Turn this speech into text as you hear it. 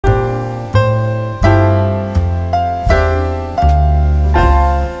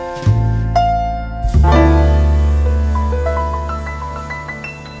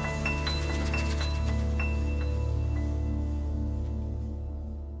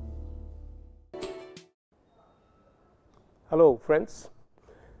Hello friends,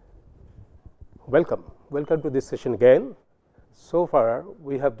 welcome to this session again. So far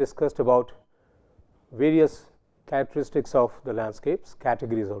we have discussed about various characteristics of the landscapes,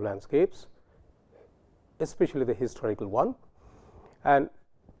 categories of landscapes, especially the historical one. And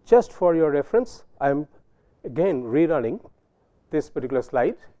just for your reference, I am again rerunning this particular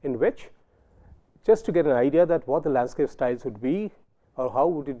slide, in which just to get an idea that what the landscape styles would be or how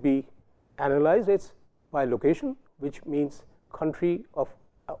would it be analyzed. It's by location, which means country of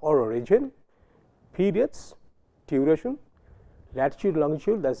or origin, periods, duration, latitude,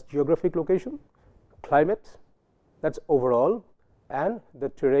 longitude, that's geographic location, climate, that's overall, and the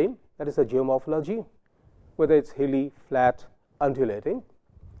terrain, that is the geomorphology, whether it's hilly, flat, undulating.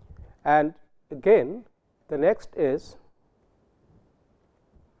 And again, the next is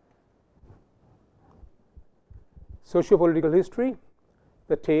socio-political history,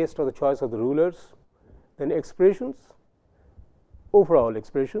 the taste or the choice of the rulers, then expressions, overall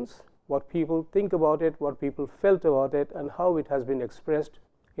expressions, what people think about it, what people felt about it, and how it has been expressed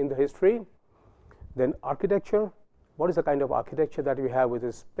in the history. Then architecture, what is the kind of architecture that we have, which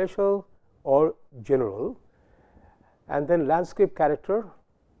is special or general, and then landscape character,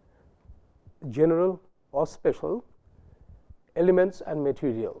 general or special, elements and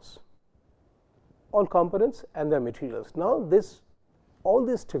materials, all components and their materials. Now all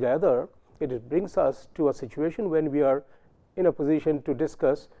this together, it brings us to a situation when we are in a position to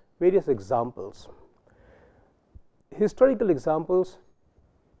discuss various examples. Historical examples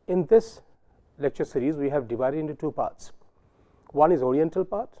in this lecture series we have divided into two parts. One is Oriental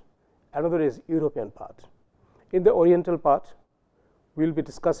part, another is European part. In the Oriental part, we will be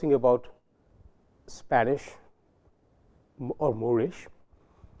discussing about Spanish or Moorish,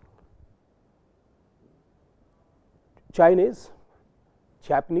 Chinese,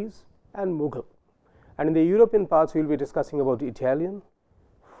 Japanese, and Mughal. And in the European parts, we will be discussing about Italian,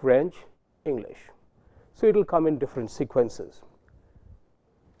 French, English. So it will come in different sequences.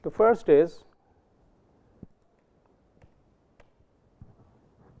 The first is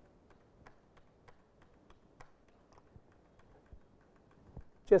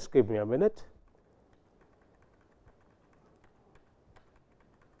just give me a minute.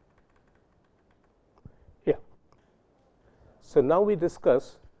 Yeah. So now we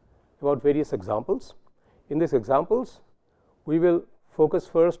discuss about various examples. In these examples, we will focus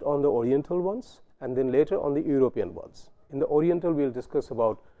first on the Oriental ones and then later on the European ones. In the Oriental, we will discuss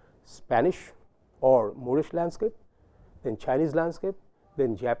about Spanish or Moorish landscape, then Chinese landscape,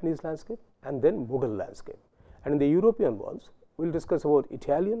 then Japanese landscape, and then Mughal landscape. And in the European ones, we will discuss about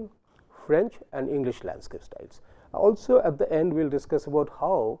Italian, French, and English landscape styles. Also, at the end, we will discuss about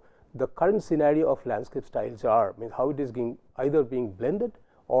how the current scenario of landscape styles are, means how it is either being blended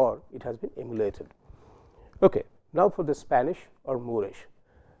or it has been emulated. Okay, now for the Spanish or Moorish.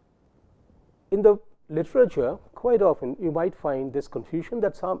 In the literature, quite often you might find this confusion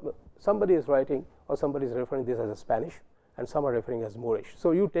that somebody is writing or somebody is referring this as a Spanish and some are referring as Moorish.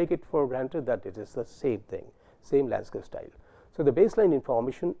 So you take it for granted that it is the same thing, same landscape style. So the baseline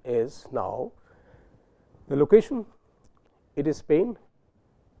information is now the location, it is Spain,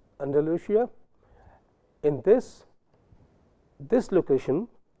 Andalusia. In this location,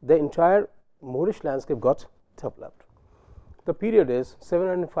 the entire Moorish landscape got developed. The period is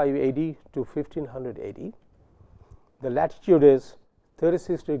 705 AD to 1500 AD. The latitude is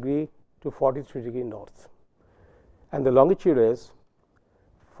 36 degree to 43 degree north, and the longitude is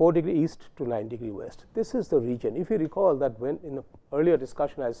 4 degree east to 9 degree west. This is the region. If you recall that when in the earlier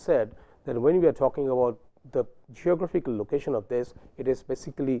discussion I said that when we are talking about the geographical location of this, it is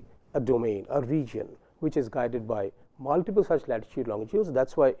basically a domain, a region, which is guided by multiple such latitude longitudes.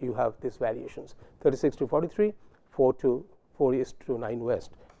 That's why you have these variations: 36 to 43, 4 east to 9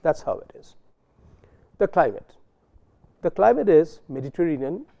 west. That's how it is. The climate. The climate is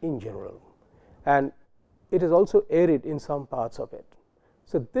Mediterranean in general, and it is also arid in some parts of it.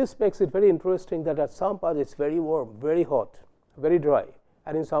 So this makes it very interesting that at some parts it's very warm, very hot, very dry,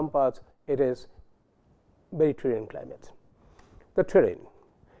 and in some parts it is Mediterranean climate. The terrain.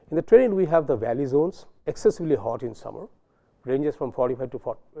 In the terrain, we have the valley zones, excessively hot in summer, ranges from 45 to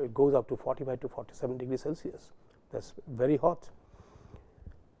 40, it goes up to 45 to 47 degrees Celsius. That's very hot.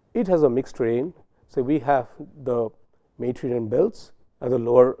 It has a mixed terrain. So we have the Mediterranean belts and the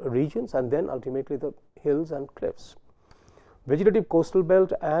lower regions, and then ultimately the hills and cliffs. Vegetative coastal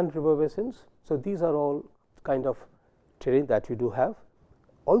belt and river basins. So these are all kind of terrain that we do have.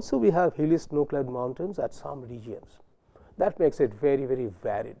 Also, we have hilly snow-clad mountains at some regions. That makes it very, very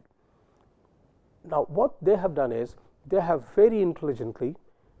varied. Now, what they have done is they have very intelligently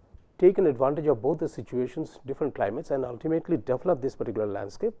taken advantage of both the situations, different climates, and ultimately developed this particular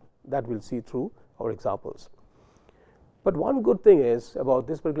landscape that we'll see through our examples. But one good thing is about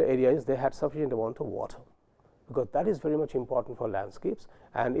this particular area is they had sufficient amount of water, because that is very much important for landscapes.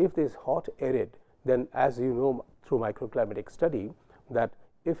 And if it is hot arid, then as you know through microclimatic study, that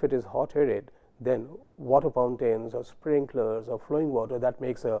if it is hot arid, then water fountains or sprinklers or flowing water, that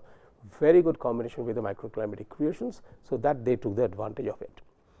makes a very good combination with the microclimatic creations, so that they took the advantage of it.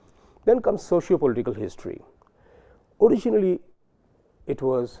 Then comes socio-political history. Originally, it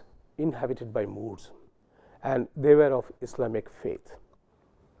was inhabited by Moors, and they were of Islamic faith.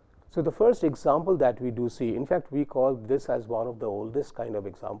 So the first example that we do see, in fact, we call this as one of the oldest kind of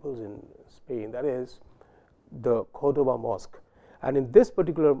examples in Spain, that is the Cordoba Mosque. And in this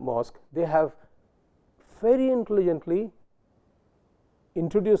particular mosque, they have very intelligently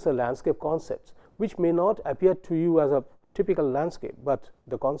introduced the landscape concepts, which may not appear to you as a typical landscape, but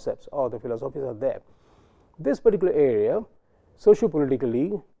the concepts or the philosophies are there. This particular area,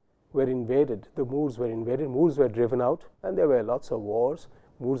 socio-politically, were invaded. The Moors were invaded, Moors were driven out, and there were lots of wars.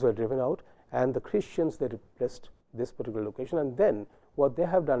 Moors were driven out, and the Christians, they replaced this particular location. And then what they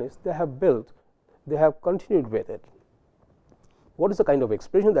have done is they have built, they have continued with it. What is the kind of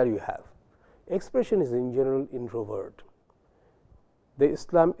expression that you have? Expression is in general introvert. This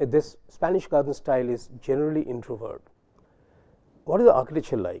Spanish garden style is generally introvert. What is the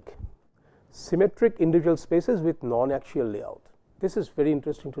architecture like? Symmetric individual spaces with non-axial layout. This is very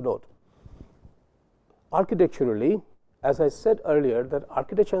interesting to note. Architecturally, as I said earlier, that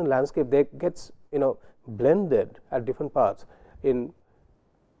architecture and landscape, they gets blended at different parts. In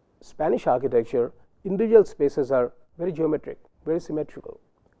Spanish architecture, individual spaces are very geometric, very symmetrical,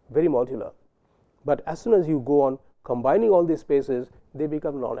 very modular. But as soon as you go on combining all these spaces, they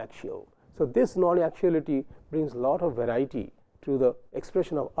become non-axial. So this non-axiality brings a lot of variety to the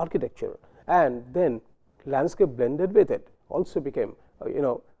expression of architecture, and then landscape blended with it also became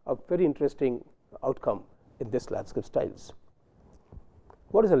a very interesting outcome in this landscape styles.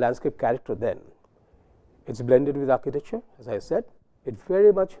 What is a landscape character then? It's blended with architecture, as I said. It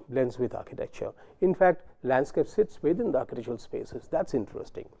very much blends with architecture. In fact, landscape sits within the architectural spaces. That's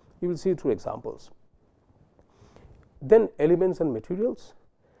interesting. You will see through examples. Then elements and materials.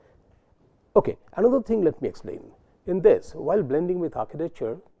 Okay, another thing let me explain. In this, while blending with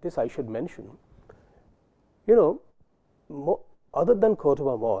architecture, this I should mention, other than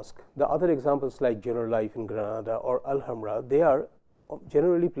Cordoba Mosque, the other examples like General Life in Granada or Alhambra, they are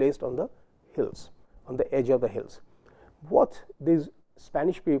generally placed on the hills, on the edge of the hills. What these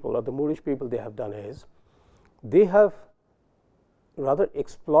Spanish people or the Moorish people they have done is, they have rather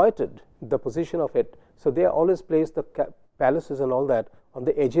exploited the position of it. So they always place the palaces and all that on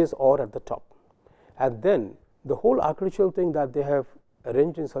the edges or at the top. And then the whole architectural thing that they have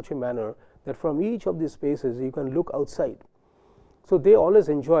arranged in such a manner that from each of these spaces you can look outside. So they always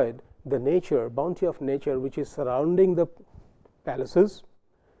enjoyed the nature, bounty of nature, which is surrounding the palaces,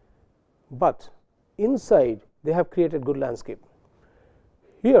 but inside they have created good landscape.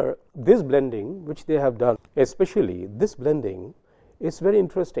 Here, this blending which they have done, especially this blending, is very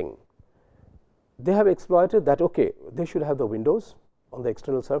interesting. They have exploited that, okay, they should have the windows on the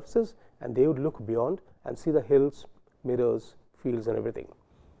external surfaces, and they would look beyond and see the hills, meadows, fields and everything.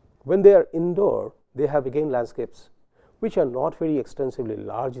 When they are indoor, they have again landscapes which are not very extensively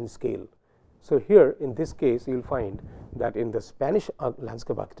large in scale. So here in this case, you will find that in the Spanish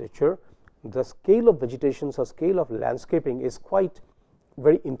landscape architecture, the scale of vegetations or scale of landscaping is quite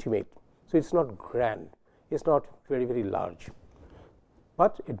very intimate. So it's not grand, it's not very, very large,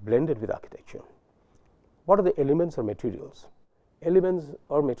 but it blended with architecture. What are the elements or materials? Elements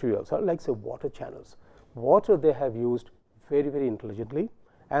or materials are like, say, water channels. Water they have used very, very intelligently,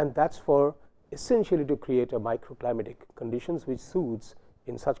 and that's for essentially to create a microclimatic conditions which suits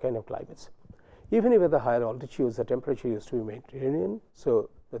in such kind of climates. Even if at the higher altitudes, the temperature used to be Mediterranean, so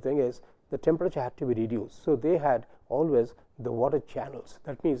the thing is, the temperature had to be reduced. So they had always the water channels.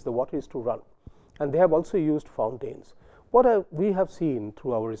 That means the water is to run. And they have also used fountains. What we have seen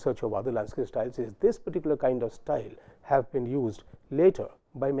through our research of other landscape styles is this particular kind of style have been used later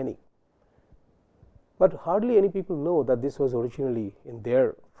by many. But hardly any people know that this was originally in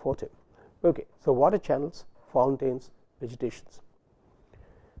their forte. Okay, so water channels, fountains, vegetations.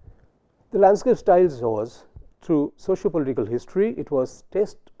 The landscape styles was through socio-political history, it was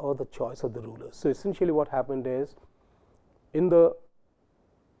taste or the choice of the rulers. So essentially what happened is, in the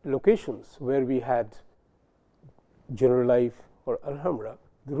locations where we had General Life or Alhambra,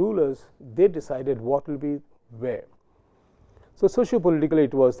 the rulers, they decided what will be where. So socio-politically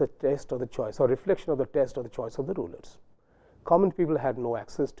it was the test or the choice or reflection of the test or the choice of the rulers. Common people had no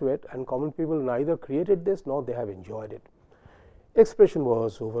access to it, and common people neither created this nor they have enjoyed it. Expression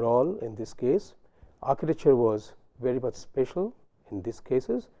was overall in this case, architecture was very much special in these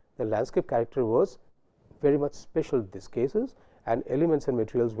cases, the landscape character was very much special in these cases, and elements and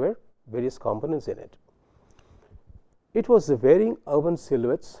materials were various components in it. It was the varying urban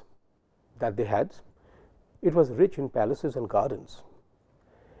silhouettes that they had. It was rich in palaces and gardens.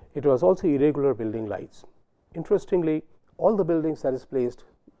 It was also irregular building lights. Interestingly, all the buildings that is placed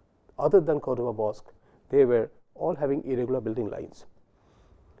other than Cordova Mosque, they were all having irregular building lines.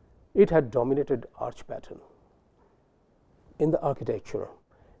 It had dominated arch pattern in the architecture,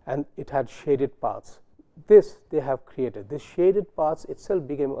 and it had shaded paths. This they have created. This shaded paths itself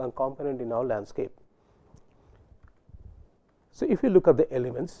became a component in our landscape. So, if you look at the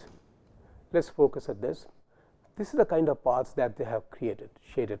elements, let us focus at this. This is the kind of paths that they have created,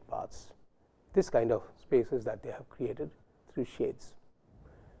 shaded paths. This kind of spaces that they have created through shades.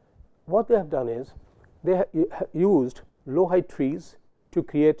 What they have done is they have used low height trees to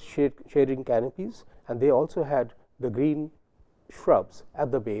create shading canopies, and they also had the green shrubs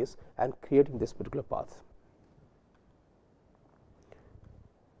at the base and creating this particular path.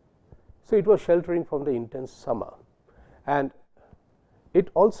 So, it was sheltering from the intense summer, and it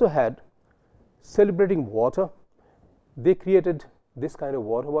also had celebrating water. They created this kind of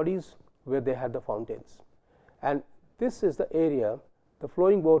water bodies where they had the fountains, and this is the area, the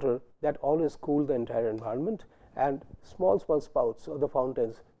flowing water that always cooled the entire environment, and small spouts or the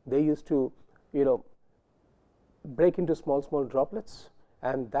fountains, they used to break into small droplets,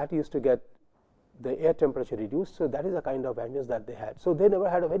 and that used to get the air temperature reduced. So, that is a kind of ambience that they had. So, they never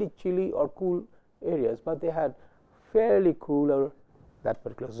had a very chilly or cool areas, but they had fairly cooler that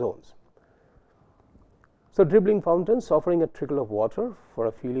particular zones. So, dribbling fountains offering a trickle of water for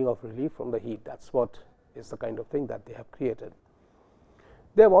a feeling of relief from the heat, that is what is the kind of thing that they have created.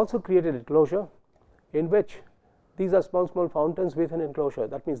 They have also created enclosure in which these are small fountains with an enclosure.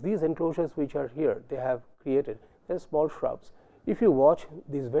 That means, these enclosures which are here, they have created, they are small shrubs. If you watch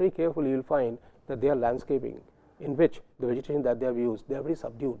these very carefully, you will find that they are landscaping in which the vegetation that they have used, they are very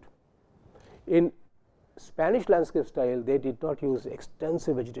subdued. In Spanish landscape style, they did not use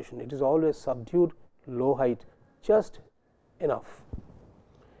extensive vegetation. It is always subdued, low height, just enough.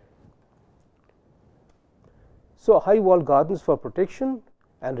 So, high wall gardens for protection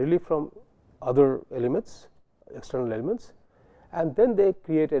and relief from other elements, external elements, and then they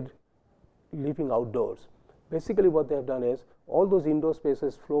created living outdoors. Basically, what they have done is all those indoor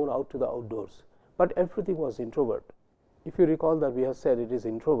spaces flown out to the outdoors, but everything was introvert. If you recall that we have said it is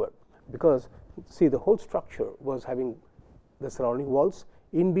introvert, because see, the whole structure was having the surrounding walls.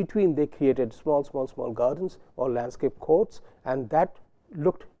 In between, they created small gardens or landscape courts, and that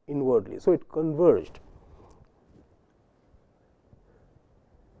looked inwardly. So, it converged.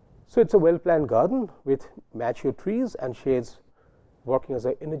 So, it is a well planned garden with mature trees and shades working as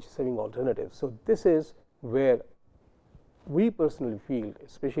an energy saving alternative. So, this is where we personally feel,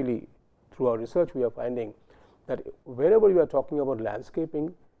 especially through our research, we are finding that wherever you are talking about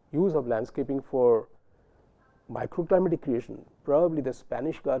landscaping, use of landscaping for microclimatic creation, probably the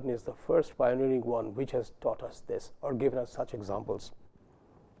Spanish garden is the first pioneering one which has taught us this or given us such examples.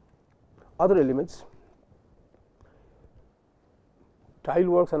 Other elements, tile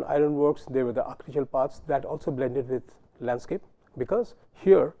works and iron works, they were the architectural parts that also blended with landscape, because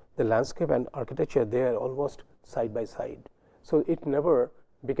here the landscape and architecture, they are almost side by side. So, it never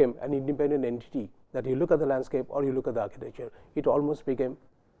became an independent entity that you look at the landscape or you look at the architecture, it almost became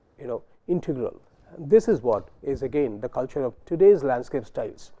integral. And this is what is again the culture of today's landscape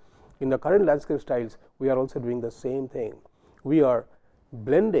styles. In the current landscape styles, we are also doing the same thing. We are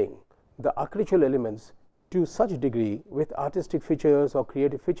blending the architectural elements to such degree with artistic features or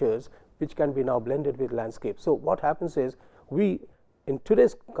creative features, which can be now blended with landscape. So, what happens is, we in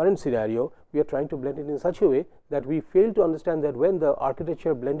today's current scenario, we are trying to blend it in such a way that we fail to understand that when the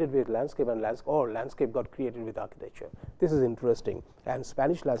architecture blended with landscape and landscape got created with architecture. This is interesting, and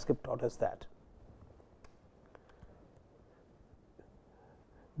Spanish landscape taught us that.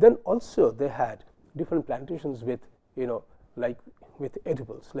 Then also they had different plantations with like with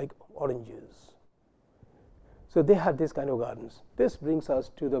edibles like oranges. So, they had this kind of gardens. This brings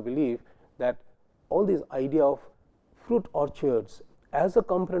us to the belief that all this idea of fruit orchards as a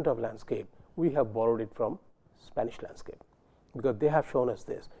component of landscape, we have borrowed it from Spanish landscape, because they have shown us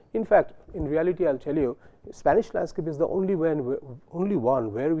this. In fact, in reality, I will tell you, Spanish landscape is the only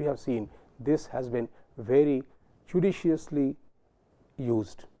one where we have seen this has been very judiciously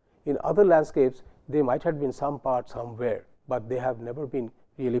used. In other landscapes, they might have been some part somewhere, but they have never been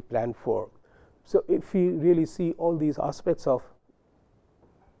really planned for. So if we really see all these aspects of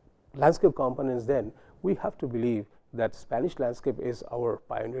landscape components, then we have to believe that Spanish landscape is our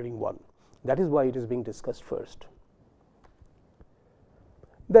pioneering one. That is why it is being discussed first.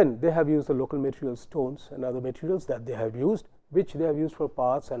 Then they have used the local materials, stones and other materials that they have used, which they have used for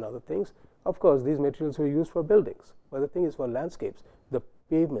paths and other things. Of course, these materials were used for buildings, but the thing is, for landscapes, the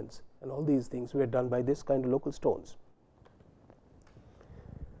pavements and all these things were done by this kind of local stones.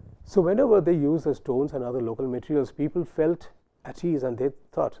 So whenever they use the stones and other local materials, people felt at ease and they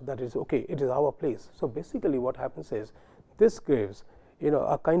thought that is okay, it is our place. So basically what happens is, this gives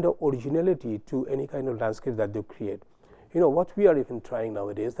a kind of originality to any kind of landscape that they create. What we are even trying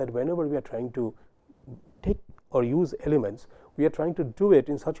nowadays, that whenever we are trying to take or use elements, we are trying to do it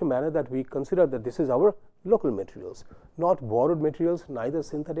in such a manner that we consider that this is our local materials, not borrowed materials, neither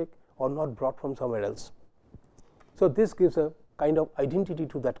synthetic or not brought from somewhere else. So this gives a kind of identity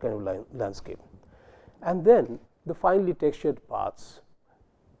to that kind of landscape. And then the finely textured paths,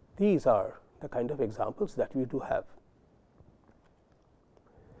 these are the kind of examples that we do have.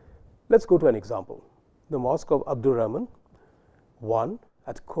 Let's go to an example. The Mosque of Abdur Rahman I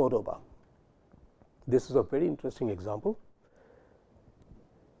at Cordoba. This is a very interesting example.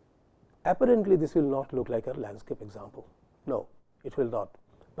 Apparently, this will not look like a landscape example. No, it will not.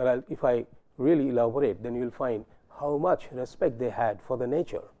 But if I really elaborate, then you will find how much respect they had for the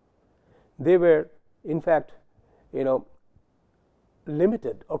nature. They were, in fact,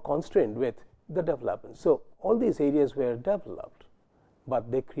 limited or constrained with the development. So all these areas were developed,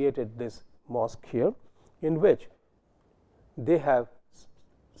 but they created this mosque here, in which they have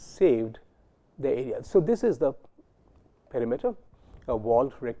saved the area. So this is the perimeter, a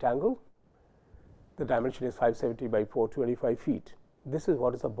walled rectangle. The dimension is 570 by 425 feet. This is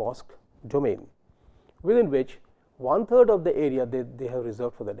what is a mosque domain, within which 1/3 of the area they have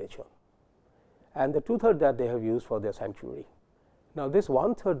reserved for the nature, and the 2/3 that they have used for their sanctuary. Now this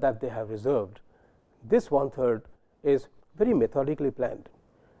 1/3 that they have reserved, this 1/3 is very methodically planned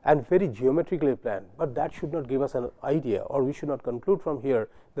and very geometrically planned, but that should not give us an idea, or we should not conclude from here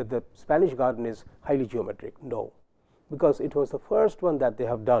that the Spanish garden is highly geometric. No, because it was the first one that they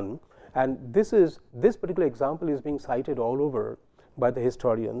have done, and this particular example is being cited all over by the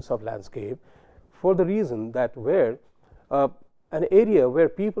historians of landscape, for the reason that where an area where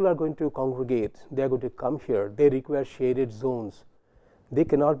people are going to congregate, they are going to come here, they require shaded zones. They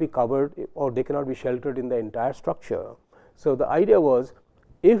cannot be covered or they cannot be sheltered in the entire structure. So the idea was,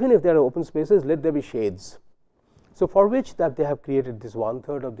 even if there are open spaces, let there be shades. So for which that they have created this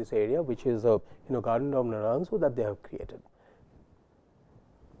 1/3 of this area, which is a garden of Naranjo that they have created.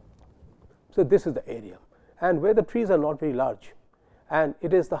 So this is the area, and where the trees are not very large, and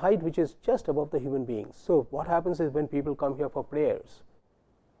it is the height which is just above the human beings. So what happens is, when people come here for prayers,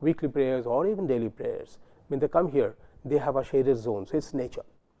 weekly prayers or even daily prayers, when they come here, they have a shaded zone. So it's nature.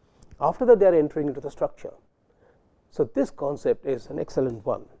 After that, they are entering into the structure. So this concept is an excellent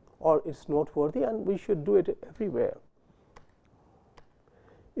one, or it's noteworthy, and we should do it everywhere,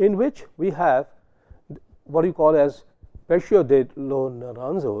 in which we have what you call as Patio de los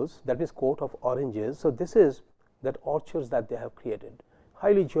Naranjos, that is court of oranges. So this is that orchards that they have created,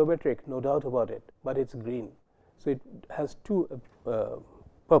 highly geometric, no doubt about it, but it's green. So it has two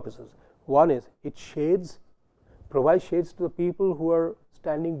purposes. One is it shades, provides shades to the people who are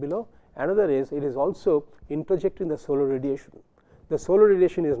standing below. Another is it is also interjecting the solar radiation. The solar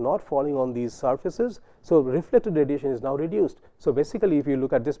radiation is not falling on these surfaces, so reflected radiation is now reduced. So basically, if you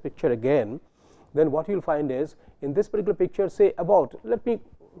look at this picture again, then what you will find is, in this particular picture, say about, let me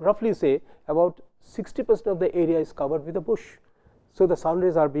roughly say, about 60% of the area is covered with a bush. So the sun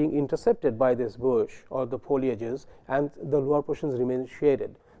rays are being intercepted by this bush or the foliages, and the lower portions remain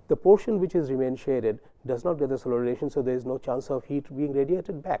shaded. The portion which is remain shaded does not get the solar radiation, so there is no chance of heat being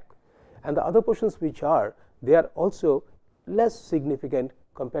radiated back. And the other portions which are, they are also less significant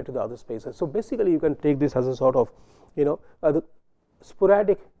compared to the other spaces. So basically, you can take this as a sort of, the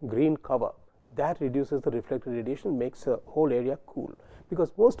sporadic green cover that reduces the reflected radiation, makes a whole area cool.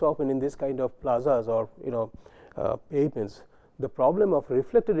 Because most often in this kind of plazas or pavements, the problem of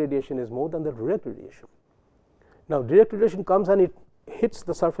reflected radiation is more than the direct radiation. Now direct radiation comes and it hits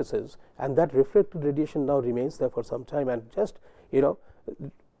the surfaces, and that reflected radiation now remains there for some time, and just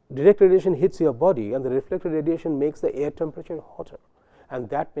direct radiation hits your body, and the reflected radiation makes the air temperature hotter, and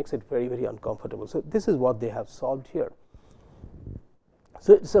that makes it very, very uncomfortable. So this is what they have solved here.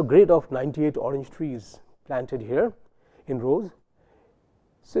 So it's a grade of 98 orange trees planted here in rows.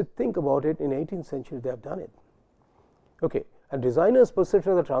 So think about it, in 18th century they have done it. Okay, and designers'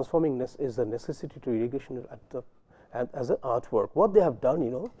 perception of the transforming is the necessity to irrigation as an artwork. What they have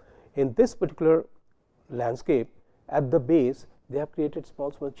done, In this particular landscape, at the base, they have created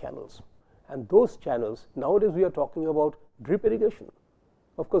small channels, and those channels, nowadays we are talking about drip irrigation.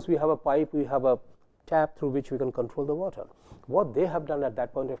 Of course, we have a pipe, we have a tap through which we can control the water. What they have done at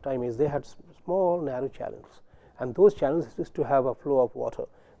that point of time is they had small narrow channels, and those channels used to have a flow of water.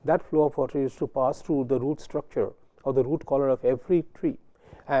 That flow of water used to pass through the root structure or the root collar of every tree,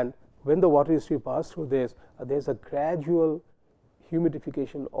 and when the water used to pass through this, there's a gradual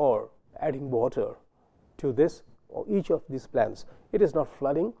humidification or adding water to this or each of these plants. It is not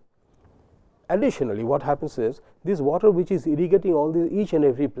flooding. Additionally, what happens is this water which is irrigating all the each and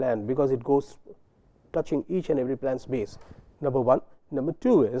every plant, because it goes touching each and every plant's base, number one. Number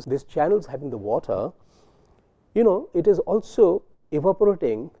two is these channels having the water, it is also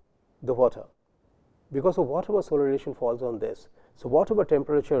evaporating the water, because of whatever solar radiation falls on this. So whatever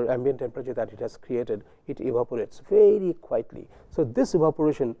temperature, ambient temperature that it has created, it evaporates very quietly. So this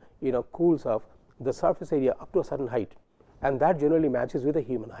evaporation cools off the surface area up to a certain height, and that generally matches with the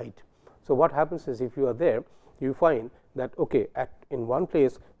human height. So what happens is, if you are there, you find that in one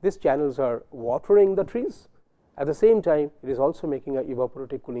place these channels are watering the trees, at the same time it is also making an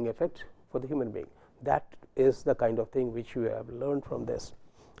evaporative cooling effect for the human being. That is the kind of thing which you have learned from this,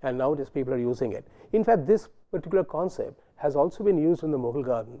 and nowadays people are using it. In fact, this particular concept has also been used in the Mughal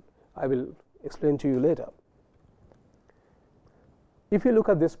garden. I will explain to you later. If you look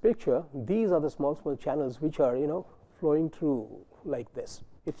at this picture, these are the small channels which are flowing through like this.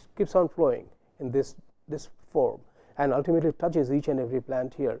 It keeps on flowing in this form, and ultimately touches each and every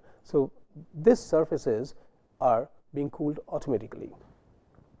plant here. So these surfaces are being cooled automatically.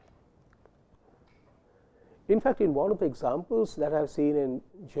 In fact, in one of the examples that I have seen in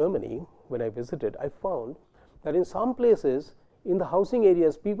Germany when I visited, I found that in some places in the housing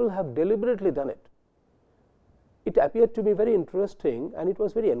areas, people have deliberately done it. It appeared to be very interesting, and it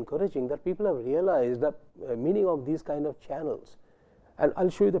was very encouraging that people have realized the meaning of these kind of channels. And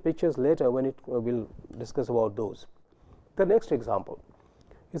I'll show you the pictures later when we'll discuss about those. The next example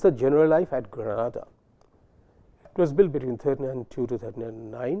is the General Life at Granada. It was built between 1392 to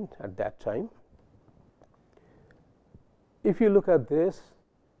 1309 at that time. If you look at this,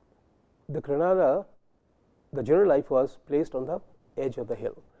 the Granada, the General Life was placed on the edge of the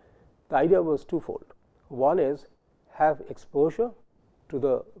hill. The idea was twofold. One is have exposure to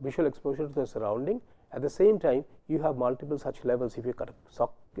the visual exposure to the surrounding. At the same time, you have multiple such levels if you cut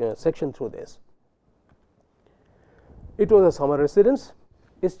a section through this. It was a summer residence.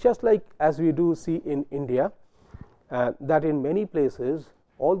 It's just like as we do see in India, that in many places,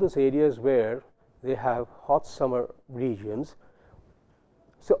 all those areas where they have hot summer regions,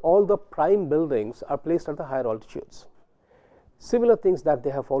 so all the prime buildings are placed at the higher altitudes. Similar things that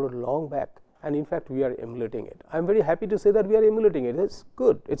they have followed long back, and in fact we are emulating it. I am very happy to say that we are emulating it. It's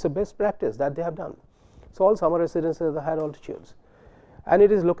good. It's a best practice that they have done. So all summer residences at the higher altitudes, and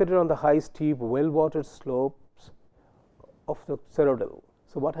it is located on the high, steep, well-watered slopes of the Cerrodal.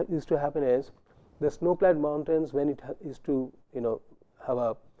 So what used to happen is the snow-clad mountains, when it used to have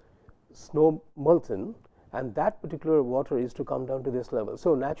a snow molten, and that particular water is to come down to this level.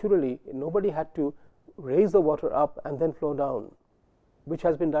 So naturally, nobody had to raise the water up and then flow down, which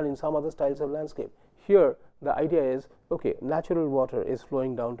has been done in some other styles of landscape. Here, the idea is, natural water is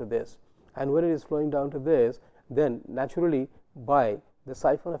flowing down to this, and when it is flowing down to this, then naturally by the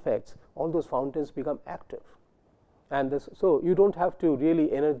siphon effects, all those fountains become active, and so you don't have to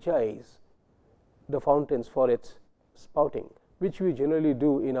really energize the fountains for its spouting, which we generally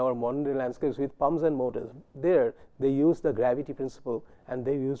do in our modern day landscapes with pumps and motors. There, they use the gravity principle, and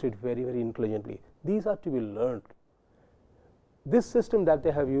they used it very, very intelligently. These are to be learned. This system that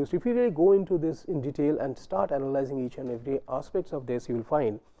they have used, if you really go into this in detail and start analyzing each and every aspects of this, you will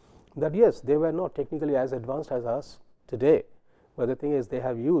find that yes, they were not technically as advanced as us today, but the thing is they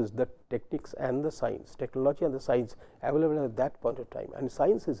have used the techniques and the science, technology and the science available at that point of time, and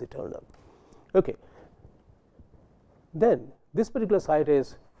science is eternal. Then this particular site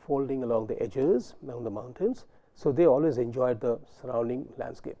is folding along the edges, along the mountains, so they always enjoyed the surrounding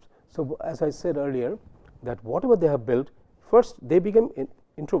landscapes. So as I said earlier, that whatever they have built, first they became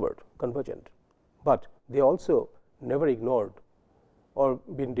introvert, convergent, but they also never ignored or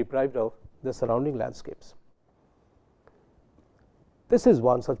been deprived of the surrounding landscapes. This is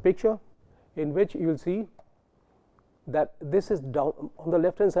one such picture in which you will see that this is down on the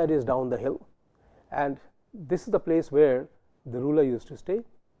left hand side is down the hill, and this is the place where the ruler used to stay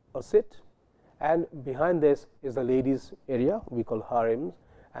or sit, and behind this is the ladies area we call harems,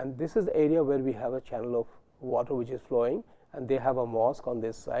 and this is the area where we have a channel of water which is flowing, and they have a mosque on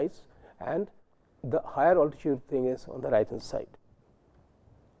this side, and the higher altitude thing is on the right hand side.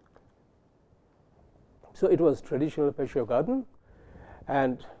 So it was traditional patio garden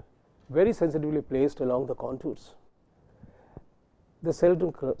and very sensitively placed along the contours. The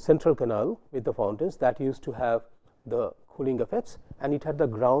central canal with the fountains that used to have the cooling effects, and it had the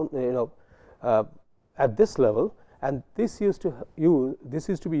ground at this level, and this used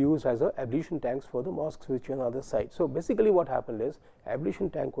to be used as a ablution tanks for the mosques which were on the other side. So basically what happened is ablution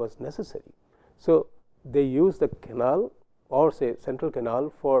tank was necessary. So they used the canal or say central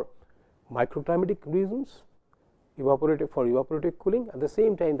canal for microclimatic reasons, for evaporative cooling, at the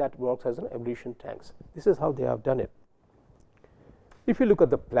same time that works as an ablution tanks. This is how they have done it. If you look at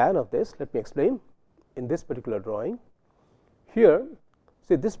the plan of this, let me explain. In this particular drawing, here,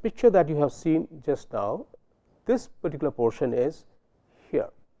 see this picture that you have seen just now, this particular portion is here.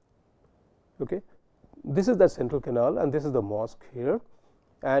 Okay. This is the central canal and this is the mosque here,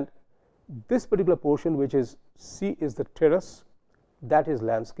 and this particular portion which is C is the terrace, that is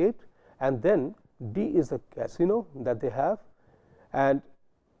landscaped, and then D is the casino that they have, and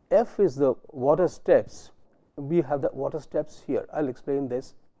F is the water steps. We have the water steps here. I will explain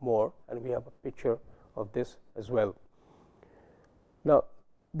this more, and we have a picture of this as well. Now,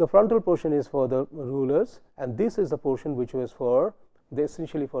 the frontal portion is for the rulers, and this is the portion which was for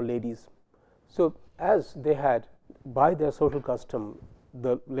essentially for ladies. So, as they had by their social custom,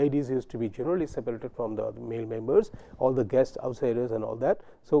 the ladies used to be generally separated from the male members, all the guests, outsiders and all that.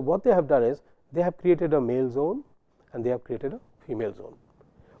 So, what they have done is they have created a male zone and they have created a female zone.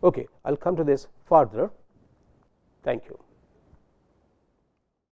 Okay, I will come to this further. Thank you.